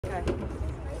Okay.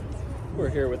 We're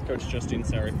here with Coach Justine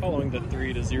Sowry following the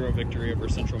 3-0 victory over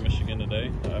Central Michigan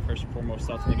today. First and foremost,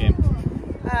 thoughts on the game?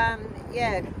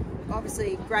 Yeah,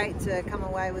 obviously great to come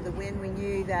away with a win. We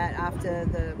knew that after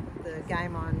the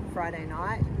game on Friday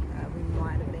night, we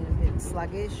might have been a bit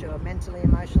sluggish or mentally,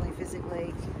 emotionally,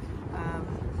 physically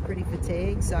pretty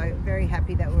fatigued. So very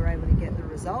happy that we were able to get the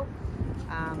result.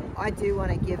 I do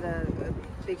want to give a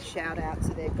big shout out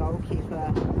to their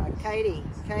goalkeeper,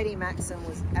 Katie Maxson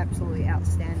was absolutely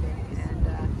outstanding,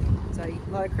 and so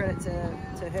a lot of credit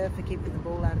to her for keeping the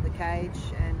ball out of the cage.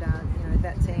 And you know,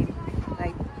 that team,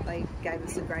 they gave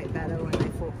us a great battle and they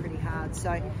fought pretty hard.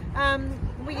 So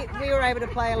we were able to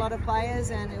play a lot of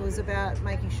players, and it was about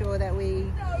making sure that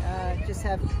we just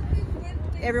have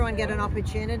everyone get an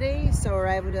opportunity, so we're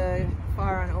able to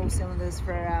fire on all cylinders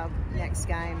for our next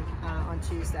game on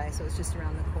Tuesday. So it's just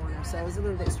around the corner, so it was a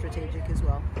little bit strategic as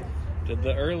well. Did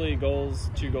the early goals,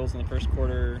 2 goals in the first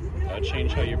quarter,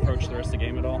 change how you approach the rest of the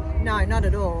game at all? No, not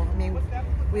at all. I mean,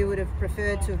 we would have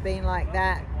preferred to have been like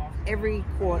that every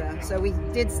quarter. So we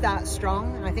did start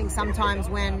strong, and I think sometimes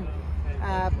when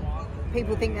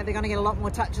people think that they're going to get a lot more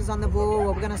touches on the ball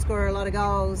or we're going to score a lot of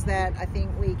goals, that I think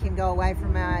we can go away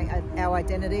from our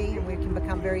identity and we can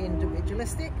become very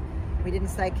individualistic. We didn't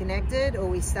stay connected, or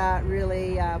we start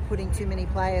really putting too many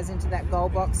players into that goal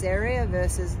box area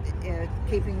versus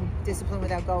keeping discipline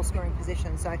with our goal scoring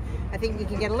position. So I think you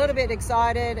can get a little bit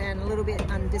excited and a little bit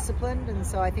undisciplined, and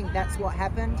so I think that's what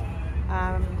happened.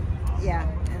 Yeah,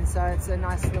 and so it's a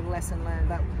nice little lesson learned,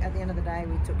 but at the end of the day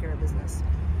we took care of business.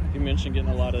 You mentioned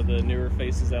getting a lot of the newer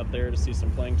faces out there to see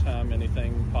some playing time.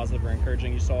 Anything positive or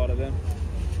encouraging you saw out of them?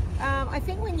 I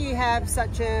think when you have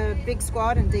such a big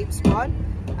squad and deep squad,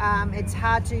 it's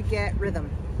hard to get rhythm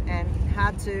and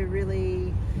hard to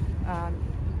really,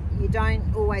 you don't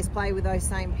always play with those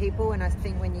same people, and I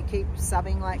think when you keep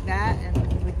subbing like that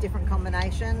and with different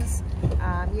combinations,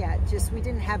 yeah, just we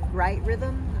didn't have great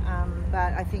rhythm,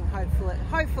 but I think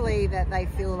hopefully that they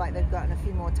feel like they've gotten a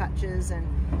few more touches, and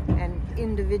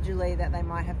individually that they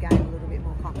might have gained a little bit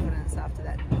more confidence after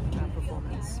that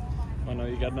performance. I know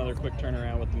you got another quick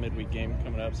turnaround with the midweek game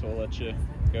coming up, so we'll let you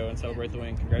go and celebrate the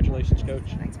win. Congratulations,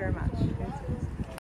 Coach. Thanks very much.